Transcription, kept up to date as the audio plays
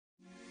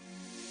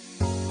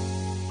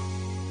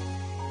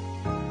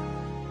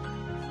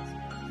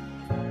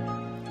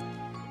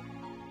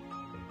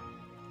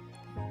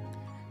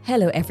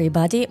Hello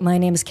everybody, my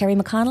name is Kerry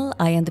MacConnell.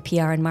 I am the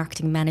PR and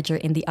Marketing Manager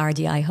in the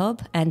RDI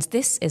Hub, and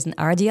this is an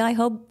RDI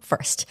Hub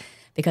first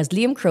because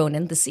Liam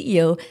Cronin, the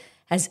CEO,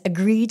 has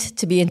agreed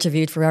to be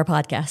interviewed for our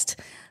podcast.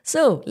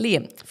 So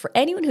Liam, for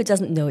anyone who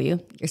doesn't know you,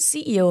 you're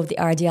CEO of the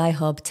RDI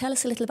Hub. Tell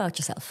us a little about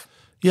yourself.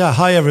 Yeah,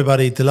 hi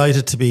everybody.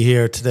 Delighted to be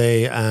here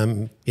today,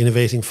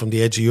 innovating from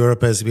the edge of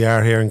Europe as we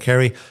are here in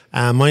Kerry.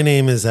 My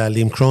name is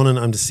Liam Cronin.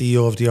 I'm the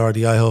CEO of the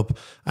RDI Hub.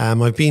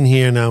 I've been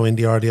here now in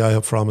the RDI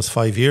Hub for almost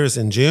 5 years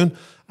in June.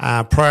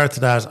 Prior to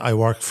that, I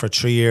worked for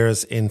 3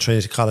 years in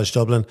Trinity College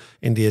Dublin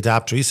in the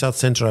Adapt Research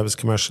Centre. I was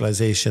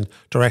commercialisation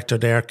director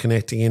there,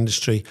 connecting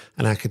industry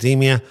and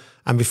academia.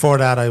 And before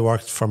that, I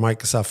worked for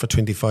Microsoft for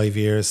 25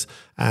 years,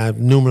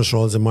 numerous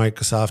roles in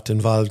Microsoft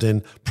involved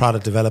in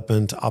product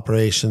development,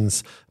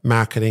 operations,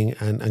 marketing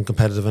and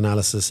competitive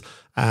analysis.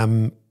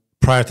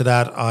 Prior to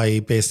that, I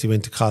basically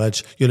went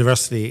to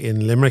university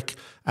in Limerick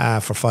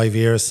for 5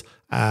 years,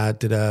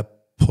 did a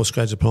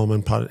postgraduate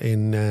diploma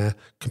in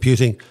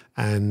computing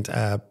and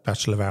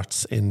Bachelor of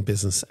Arts in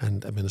Business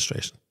and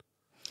Administration.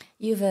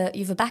 You've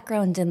a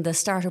background in the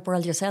startup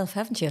world yourself,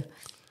 haven't you?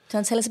 Do you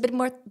want to tell us a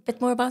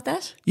bit more about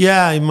that?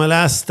 Yeah, in my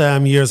last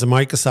years at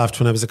Microsoft,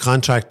 when I was a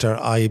contractor,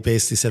 I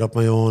basically set up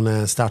my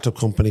own startup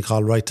company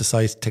called Right to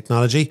Sight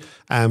Technology.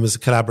 It was a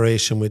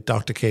collaboration with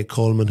Dr. Kate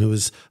Coleman, who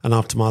was an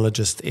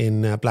ophthalmologist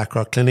in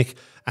Blackrock Clinic,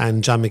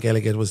 and John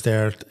McElligott was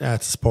there to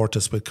support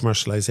us with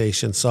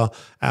commercialisation. So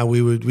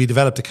we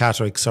developed a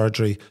cataract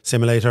surgery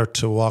simulator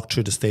to walk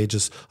through the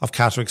stages of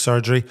cataract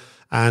surgery.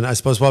 And I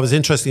suppose what was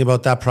interesting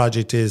about that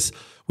project is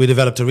we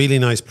developed a really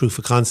nice proof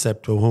of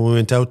concept. When we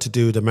went out to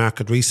do the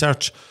market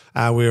research,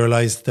 we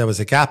realised there was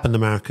a gap in the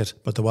market,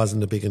 but there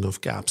wasn't a big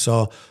enough gap.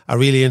 So a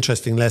really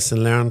interesting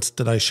lesson learned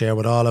that I share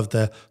with all of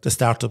the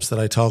startups that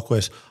I talk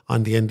with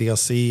on the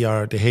NDRC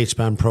or the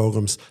HBAN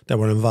programs that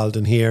we're involved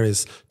in here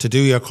is to do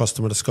your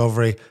customer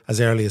discovery as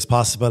early as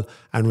possible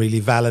and really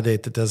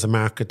validate that there's a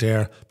market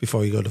there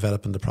before you go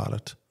developing the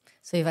product.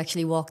 So you've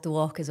actually walked the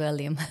walk as well,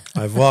 Liam.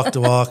 I've walked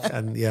the walk,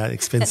 and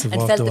expensive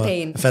and walk felt the the walk.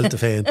 pain. I felt the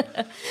pain.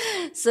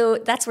 So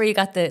that's where you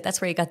got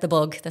the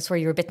bug. That's where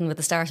you were bitten with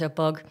the startup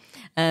bug,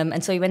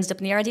 and so you ended up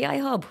in the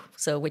RDI Hub.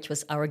 So which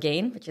was our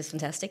gain, which is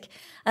fantastic.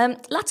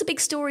 Lots of big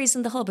stories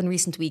in the hub in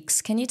recent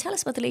weeks. Can you tell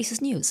us about the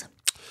latest news?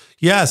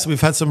 Yes, we've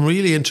had some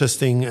really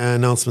interesting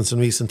announcements in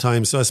recent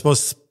times. So I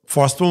suppose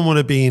first one would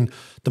have been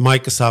the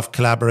Microsoft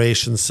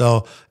collaboration.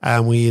 So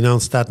we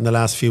announced that in the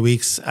last few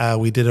weeks.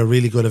 We did a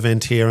really good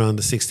event here on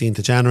the 16th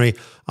of January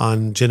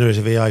on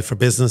generative AI for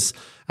business.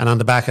 And on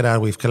the back of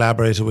that, we've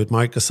collaborated with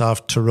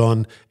Microsoft to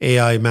run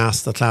AI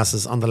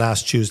masterclasses on the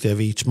last Tuesday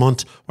of each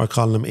month. We're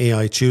calling them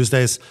AI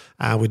Tuesdays.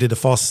 We did the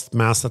first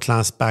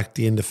masterclass back at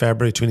the end of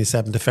February,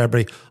 27th of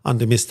February, on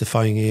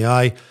demystifying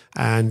AI.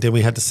 And then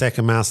we had the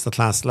second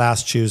masterclass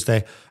last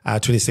Tuesday,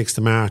 26th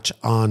of March,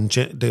 on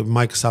the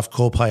Microsoft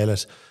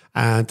Copilot.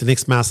 And the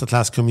next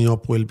masterclass coming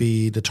up will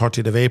be the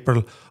 30th of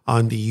April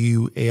on the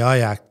EU AI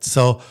Act.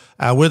 So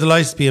we're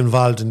delighted to be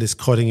involved in this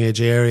cutting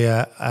edge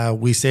area.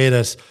 We say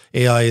that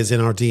AI is in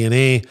our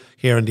DNA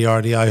here in the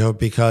RDI Hub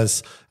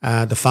because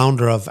the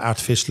founder of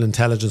artificial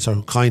intelligence, or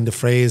who coined the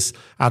phrase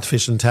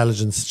artificial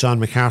intelligence, John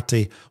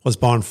McCarthy, was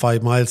born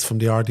 5 miles from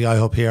the RDI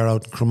Hub here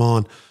out in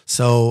Cronin.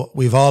 So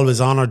we've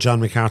always honoured John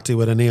McCarthy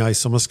with an AI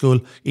summer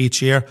school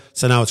each year.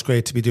 So now it's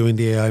great to be doing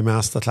the AI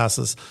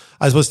masterclasses.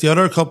 I suppose the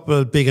other couple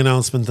of big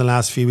announcements in the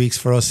last few weeks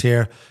for us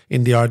here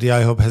in the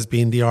RDI Hub has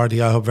been the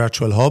RDI Hub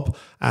Virtual Hub.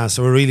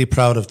 So we're really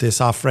proud of this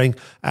offering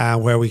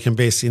where we can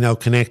basically now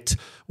connect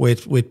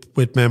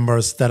with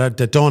members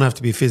that don't have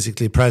to be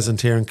physically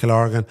present here in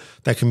Killorgan,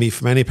 that can be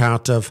from any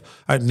part of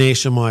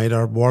nationwide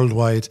or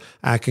worldwide,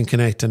 can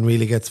connect and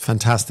really get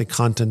fantastic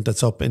content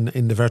that's up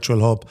in the virtual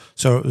hub.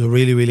 So we're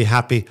really, really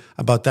happy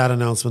about that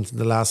announcement in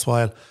the last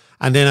while.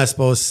 And then I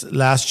suppose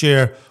last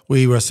year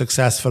we were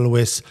successful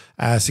with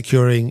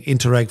securing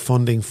Interreg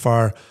funding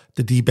for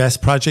the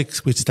DBEST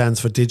project, which stands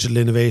for Digital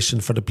Innovation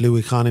for the Blue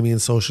Economy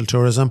and Social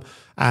Tourism.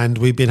 And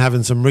we've been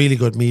having some really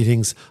good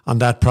meetings on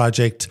that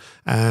project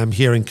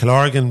here in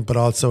Killorgan, but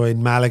also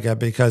in Malaga,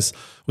 because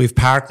we've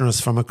partners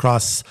from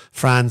across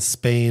France,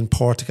 Spain,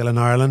 Portugal and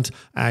Ireland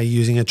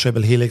using a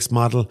triple helix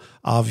model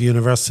of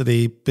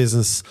university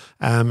business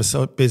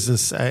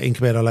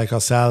incubator like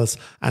ourselves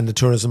and the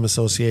tourism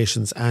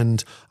associations.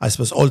 And I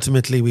suppose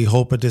ultimately we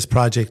hope with this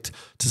project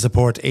to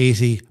support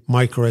 80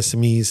 micro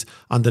SMEs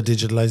on the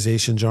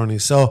digitalisation journey.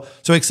 So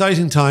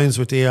exciting times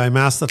with the AI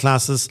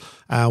masterclasses,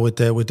 with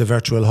the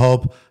virtual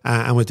hub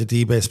and with the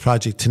DBEST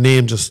project, to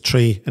name just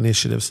 3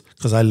 initiatives,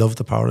 because I love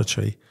the power of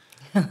 3.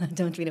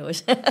 Don't we know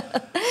it?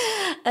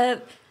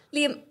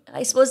 Liam,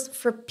 I suppose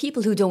for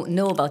people who don't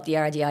know about the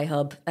RDI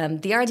Hub,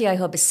 the RDI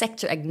Hub is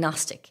sector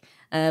agnostic.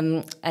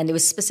 And it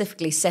was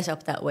specifically set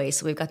up that way.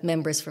 So we've got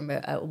members from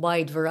a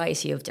wide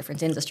variety of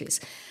different industries.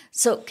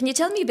 So can you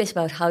tell me a bit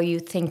about how you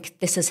think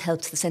this has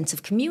helped the sense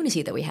of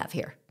community that we have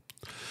here?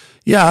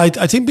 Yeah,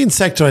 I think being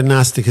sector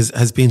agnostic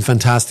has been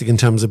fantastic in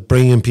terms of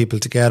bringing people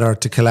together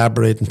to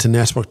collaborate and to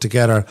network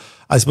together.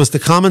 I suppose the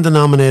common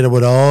denominator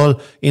with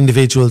all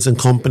individuals and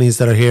companies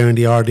that are here in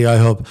the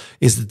RDI Hub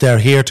is that they're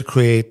here to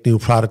create new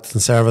products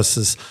and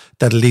services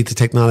that lead to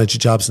technology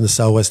jobs in the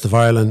southwest of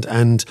Ireland.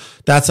 And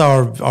that's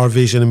our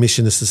vision and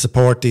mission, is to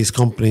support these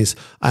companies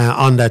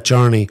on that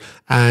journey.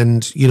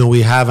 And,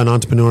 we have an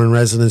entrepreneur in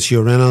residence,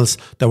 Hugh Reynolds,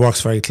 that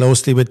works very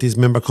closely with these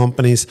member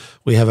companies.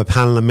 We have a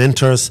panel of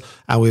mentors,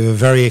 and we have a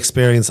very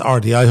experienced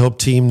RDI Hub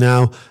team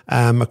now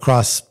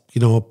across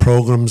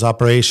programs,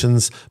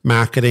 operations,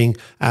 marketing,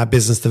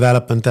 business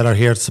development that are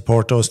here to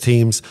support those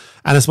teams.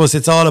 And I suppose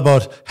it's all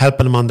about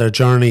helping them on their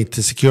journey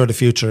to secure the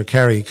future of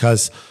Kerry,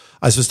 because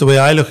I suppose the way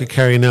I look at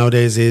Kerry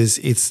nowadays is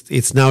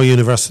it's now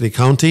University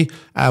County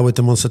with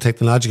the Munster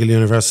Technological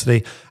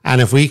University. And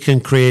if we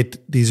can create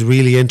these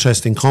really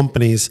interesting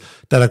companies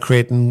that are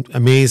creating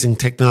amazing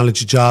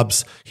technology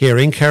jobs here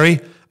in Kerry,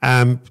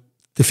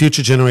 the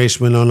future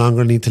generation will no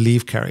longer need to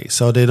leave Kerry.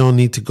 So they don't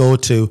need to go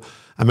to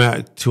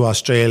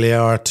Australia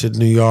or to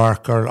New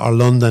York or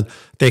London.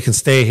 They can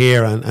stay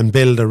here and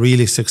build a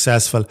really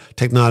successful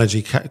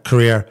technology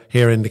career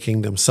here in the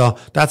kingdom. So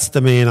that's the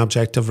main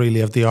objective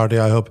really of the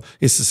RDI Hub,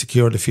 is to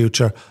secure the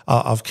future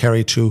of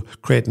Kerry through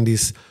creating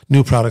these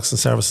new products and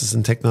services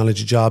and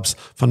technology jobs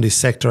from these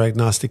sector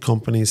agnostic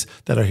companies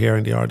that are here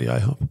in the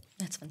RDI Hub.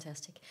 That's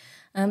fantastic.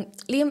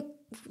 Liam,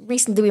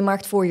 recently we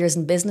marked 4 years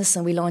in business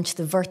and we launched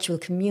the virtual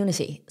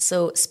community.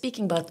 So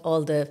speaking about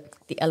all the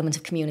element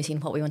of community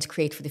and what we want to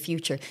create for the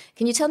future,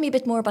 can you tell me a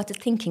bit more about the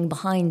thinking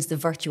behind the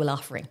virtual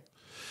offering?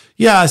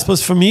 Yeah, I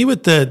suppose for me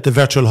with the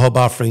virtual hub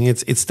offering,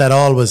 it's that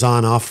always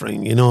on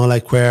offering,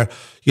 like where,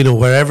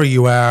 wherever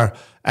you are,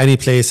 any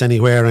place,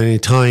 anywhere, any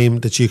time,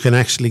 that you can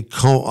actually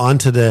go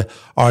onto the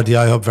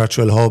RDI Hub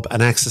Virtual Hub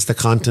and access the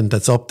content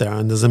that's up there.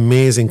 And there's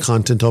amazing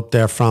content up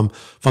there from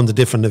the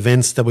different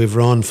events that we've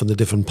run, from the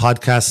different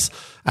podcasts.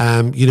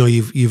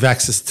 You've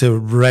access to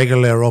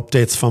regular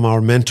updates from our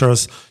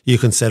mentors. You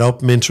can set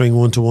up mentoring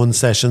one-to-one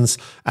sessions,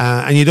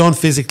 and you don't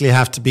physically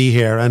have to be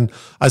here. And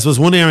I suppose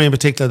one area in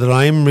particular that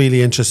I'm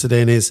really interested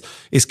in is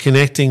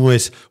connecting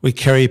with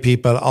Kerry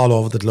people all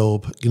over the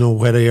globe.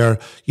 Whether you're,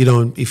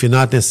 if you're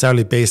not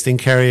necessarily based in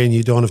Kerry and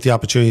you don't have the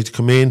opportunity to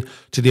come in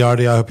to the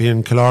RDI Hub here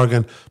in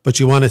Killorgan, but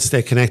you want to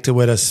stay connected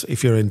with us,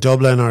 if you're in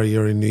Dublin or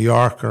you're in New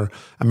York or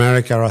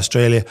America or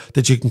Australia,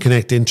 that you can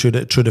connect in through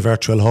the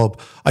virtual hub.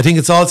 I think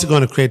it's also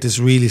going to create this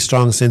really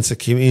strong sense of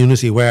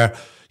community where,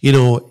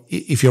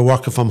 if you're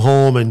working from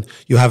home and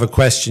you have a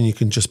question, you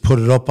can just put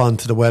it up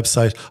onto the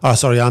website,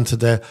 onto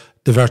the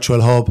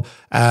virtual hub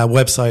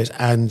website,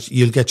 and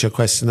you'll get your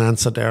question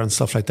answered there and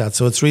stuff like that.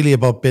 So it's really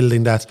about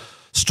building that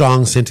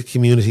strong sense of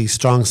community,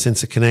 strong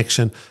sense of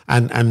connection,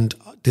 and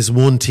this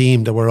one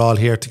team that we're all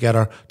here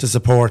together to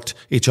support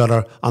each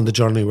other on the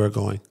journey we're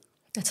going.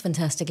 That's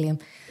fantastic, Liam.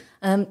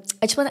 I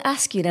just want to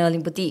ask you now,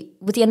 Liam,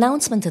 with the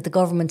announcement that the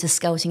government is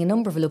scouting a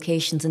number of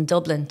locations in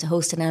Dublin to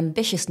host an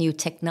ambitious new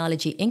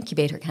technology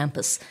incubator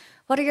campus,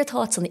 what are your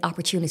thoughts on the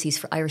opportunities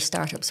for Irish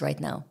startups right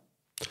now?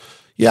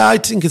 Yeah, I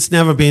think it's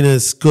never been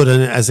as good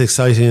and as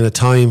exciting at a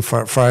time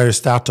for Irish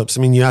startups.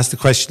 I mean, you asked the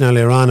question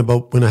earlier on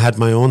about when I had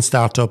my own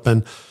startup,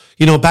 and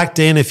back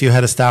then, if you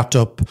had a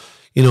startup,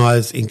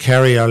 as in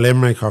Kerry or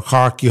Limerick or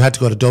Cork, you had to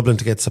go to Dublin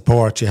to get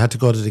support. You had to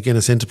go to the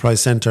Guinness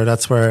Enterprise Centre.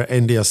 That's where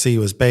NDRC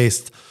was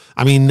based.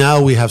 I mean,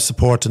 now we have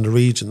support in the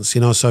regions,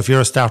 so if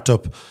you're a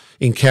startup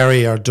in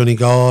Kerry or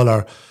Donegal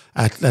or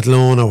at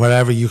Lone or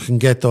wherever, you can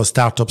get those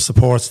startup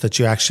supports that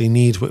you actually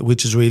need,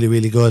 which is really,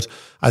 really good.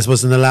 I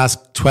suppose in the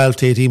last 12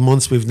 to 18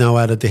 months, we've now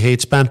added the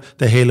HBAN,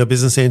 the Halo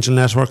Business Angel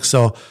Network.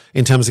 So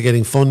in terms of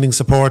getting funding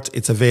support,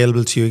 it's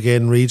available to you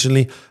again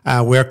regionally.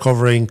 We're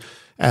covering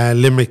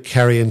Limerick,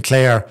 Kerry and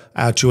Clare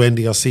through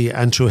NDRC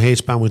and through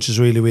HBAN, which is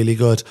really, really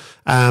good.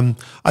 I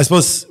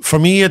suppose for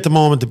me at the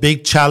moment, the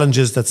big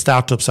challenges that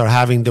startups are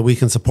having that we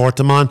can support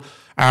them on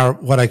are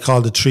what I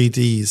call the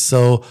 3Ds.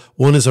 So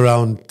one is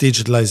around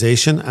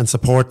digitalization and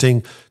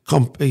supporting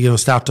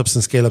startups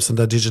and scale-ups on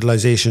their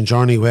digitalization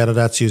journey, whether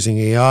that's using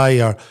AI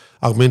or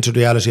augmented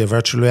reality or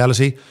virtual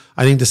reality.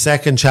 I think the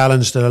second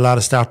challenge that a lot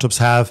of startups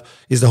have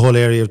is the whole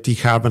area of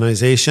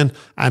decarbonisation,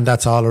 and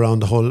that's all around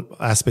the whole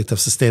aspect of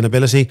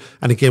sustainability.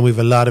 And again, we have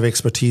a lot of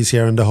expertise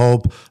here in the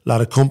hub, a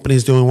lot of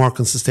companies doing work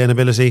on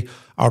sustainability.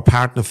 Our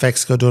partner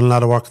Fexco doing a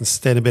lot of work on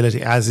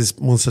sustainability, as is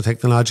Munster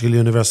Technological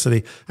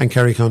University and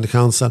Kerry County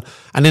Council.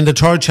 And then the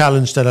third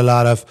challenge that a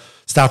lot of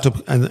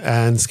startup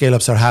and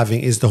scale-ups are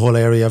having is the whole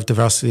area of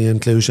diversity and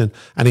inclusion,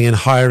 and again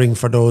hiring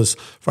for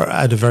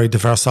a very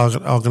diverse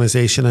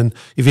organisation. And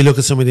if you look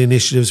at some of the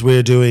initiatives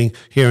we're doing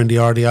here in the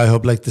RDI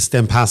Hub, like the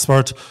STEM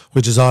Passport,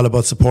 which is all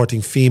about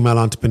supporting female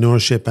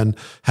entrepreneurship and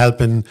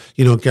helping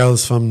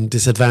girls from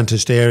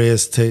disadvantaged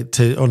areas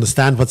to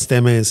understand what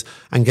STEM is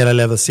and get a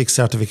level 6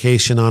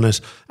 certification on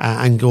it,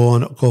 and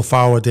go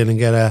forward then and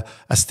get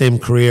a STEM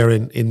career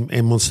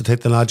in Munster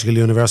Technological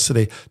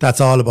University.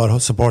 That's all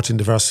about supporting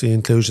diversity and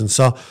inclusion.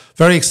 So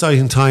very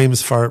exciting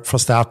times for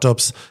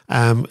startups,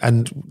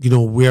 and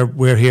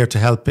we're here to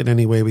help in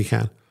any way we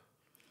can.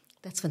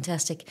 That's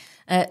fantastic.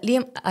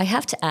 Liam, I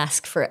have to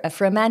ask, for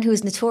a man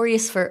who's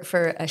notorious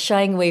for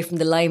shying away from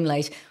the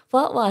limelight,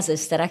 what was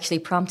it that actually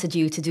prompted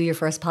you to do your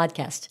first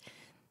podcast?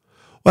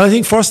 Well, I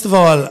think first of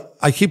all,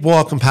 I keep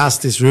walking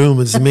past this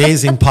room. It's an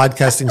amazing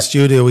podcasting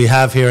studio we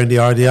have here in the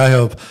RDI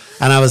Hub.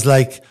 And I was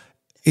like,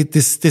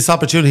 this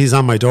opportunity is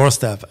on my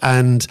doorstep.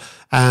 And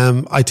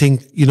I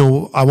think,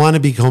 I want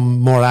to become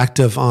more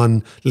active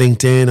on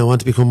LinkedIn. I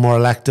want to become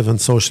more active on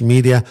social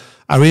media.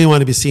 I really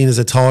want to be seen as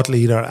a thought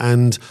leader.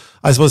 And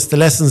I suppose the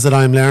lessons that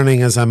I'm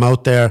learning as I'm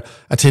out there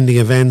attending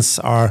events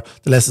are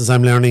the lessons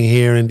I'm learning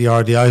here in the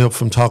RDI Hub,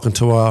 from talking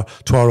to our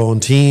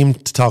own team,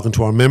 to talking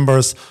to our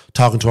members,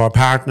 talking to our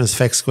partners,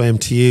 Fexco,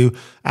 MTU,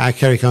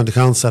 Kerry County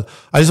Council.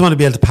 I just want to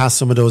be able to pass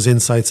some of those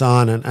insights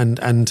on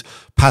and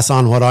pass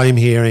on what I'm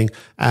hearing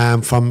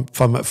from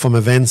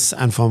events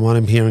and from what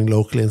I'm hearing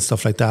locally and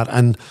stuff like that.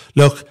 And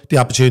look, the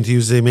opportunity to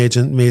use the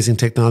amazing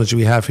technology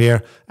we have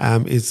here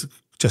is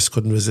just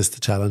couldn't resist the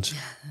challenge.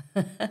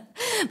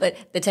 But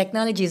the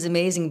technology is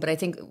amazing. But I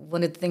think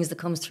one of the things that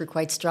comes through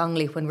quite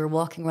strongly when we're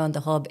walking around the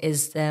hub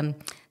is the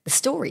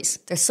stories.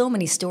 There's so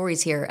many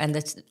stories here, and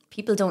that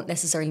people don't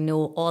necessarily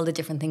know all the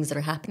different things that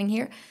are happening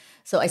here.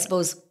 So I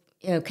suppose,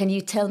 can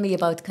you tell me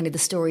about kind of the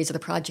stories or the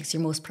projects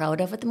you're most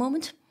proud of at the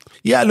moment?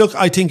 Yeah, look,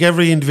 I think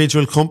every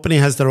individual company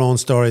has their own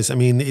stories. I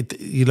mean,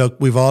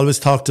 we've always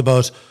talked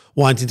about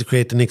wanting to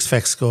create the next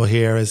Fexco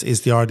here is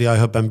the RDI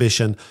Hub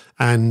ambition.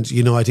 And,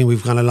 I think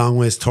we've gone a long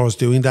ways towards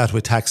doing that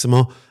with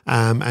Taximo.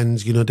 And,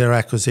 their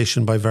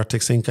acquisition by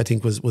Vertex Inc. I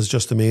think was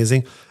just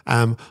amazing.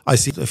 I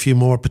see a few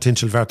more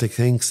potential Vertex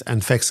Incs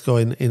and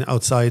Fexco in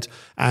outside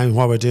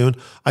what we're doing.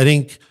 I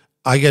think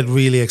I get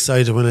really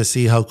excited when I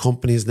see how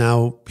companies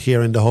now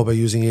here in the hub are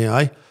using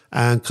AI.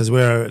 And because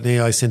we're an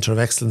AI centre of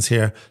excellence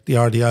here, the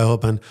RDI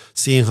Hub, and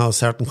seeing how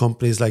certain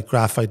companies like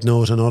Graphite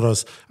Note and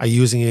others are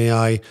using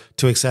AI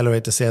to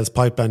accelerate the sales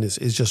pipeline is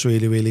just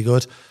really, really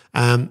good.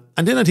 And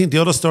then I think the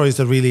other stories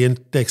that really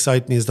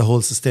excite me is the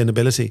whole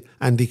sustainability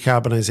and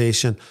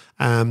decarbonisation.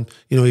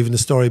 Even the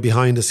story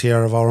behind us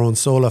here of our own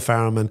solar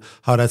farm and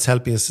how that's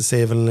helping us to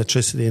save on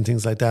electricity and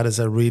things like that is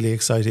a really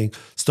exciting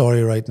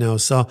story right now.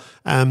 So,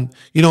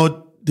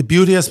 the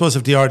beauty, I suppose,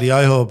 of the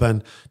RDI Hub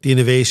and the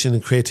innovation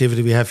and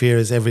creativity we have here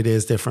is every day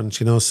is different,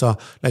 So,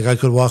 like, I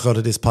could walk out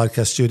of this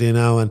podcast studio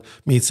now and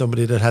meet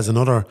somebody that has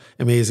another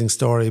amazing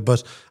story.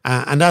 But,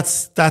 and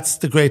that's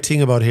the great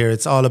thing about here.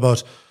 It's all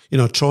about,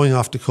 throwing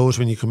off the coat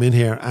when you come in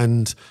here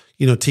and,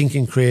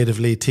 thinking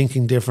creatively,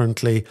 thinking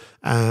differently,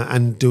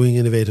 and doing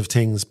innovative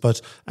things.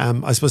 But,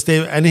 I suppose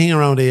anything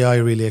around AI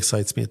really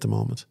excites me at the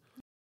moment.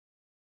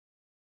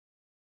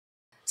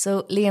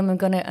 So, Liam, I'm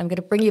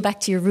gonna bring you back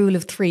to your rule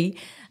of three,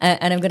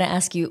 and I'm going to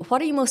ask you, what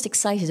are you most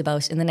excited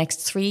about in the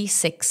next 3,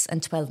 6,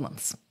 and 12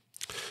 months?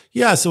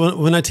 Yeah, so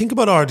when I think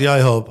about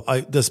RDI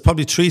Hub, there's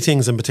probably 3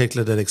 things in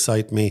particular that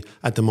excite me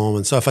at the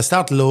moment. So if I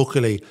start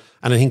locally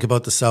and I think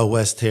about the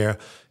Southwest here,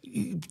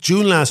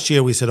 June last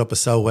year we set up a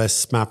Southwest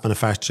Smart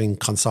Manufacturing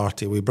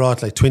Consortium. We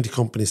brought like 20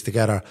 companies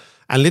together,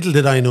 and little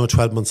did I know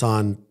 12 months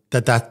on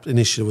that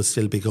initiative would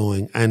still be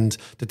going, and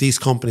that these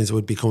companies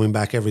would be coming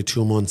back every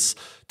 2 months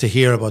to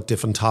hear about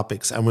different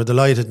topics. And we're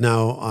delighted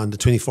now on the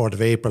 24th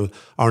of April,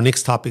 our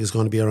next topic is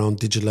going to be around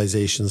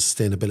digitalisation and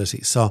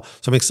sustainability. So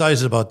I'm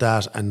excited about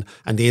that and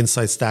the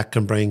insights that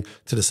can bring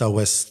to the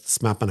Southwest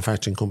Smart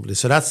Manufacturing Company.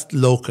 So that's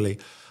locally.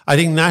 I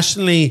think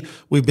nationally,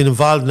 we've been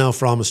involved now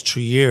for almost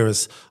 3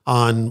 years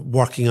on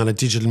working on a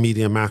digital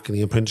media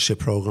marketing apprenticeship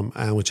program,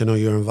 which I know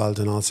you're involved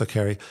in also,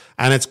 Kerry.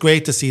 And it's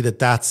great to see that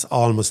that's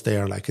almost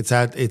there. Like it's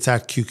at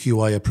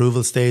QQI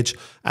approval stage,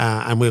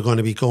 and we're going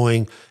to be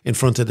going in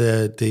front of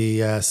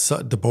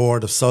the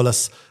board of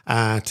Solus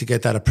to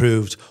get that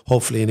approved,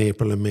 hopefully in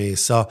April and May.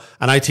 So,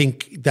 and I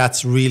think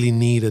that's really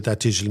needed, that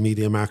digital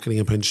media marketing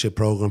apprenticeship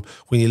program,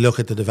 when you look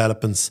at the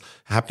developments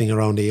happening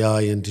around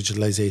AI and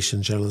digitalisation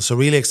in general. So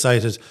really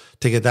excited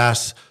to get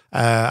that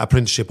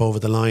apprenticeship over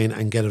the line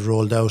and get it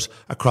rolled out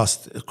across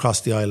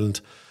the island.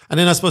 And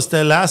then I suppose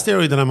the last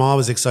area that I'm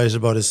always excited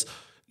about is,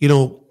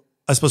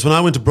 I suppose when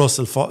I went to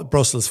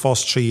Brussels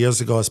first 3 years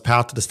ago as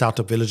part of the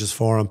Startup Villages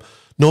Forum,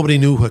 nobody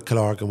knew what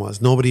Killorgan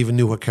was. Nobody even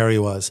knew what Kerry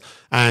was.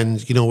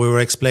 And, we were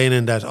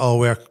explaining that,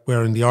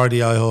 we're in the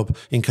RDI Hub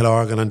in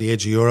Killorgan on the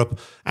edge of Europe.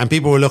 And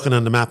people were looking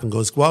on the map and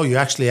goes, wow, you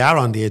actually are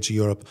on the edge of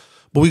Europe.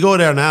 But we go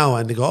there now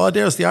and they go,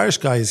 there's the Irish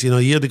guys.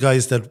 You're the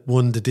guys that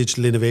won the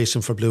Digital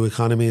Innovation for Blue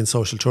Economy and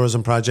Social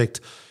Tourism project.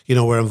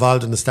 We're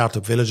involved in the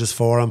Startup Villages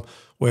Forum.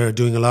 We're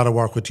doing a lot of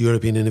work with the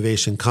European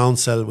Innovation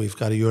Council. We've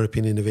got a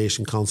European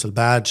Innovation Council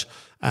badge.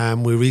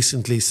 We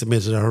recently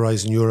submitted a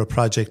Horizon Europe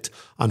project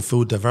on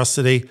food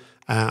diversity.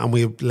 And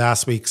we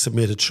last week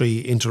submitted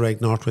 3 Interreg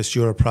Northwest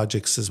Europe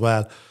projects as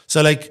well.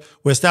 So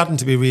we're starting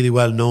to be really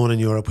well known in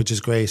Europe, which is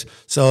great.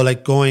 So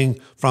going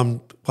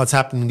from what's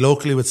happening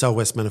locally with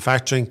Southwest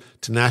Manufacturing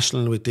to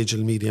national with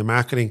digital media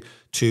marketing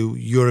to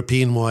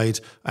European wide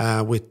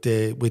with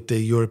the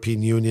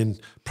European Union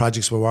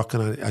projects we're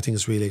working on, I think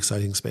it's a really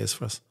exciting space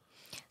for us.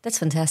 That's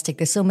fantastic.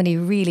 There's so many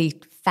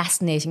really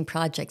fascinating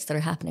projects that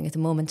are happening at the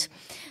moment.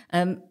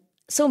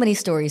 so many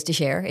stories to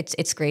share.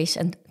 It's great.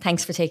 And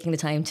thanks for taking the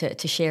time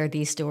to share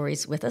these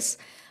stories with us.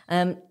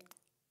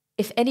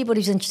 If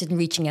anybody's interested in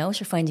reaching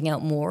out or finding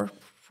out more,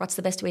 what's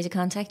the best way to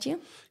contact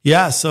you?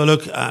 Yeah, so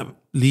look,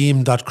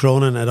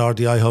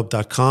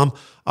 liam.cronin@rdihub.com,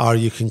 or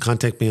you can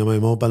contact me on my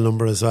mobile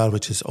number as well,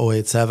 which is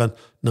 087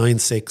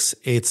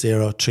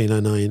 9680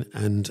 399.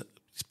 And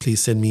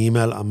please send me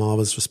email. I'm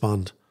always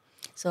respond.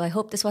 So I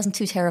hope this wasn't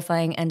too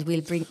terrifying, and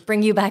we'll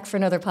bring you back for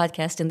another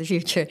podcast in the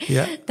future.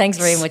 Yeah. Thanks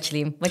very much,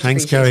 Liam. Much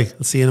Thanks, appreciated. Kerry.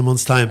 I'll see you in a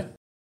month's time.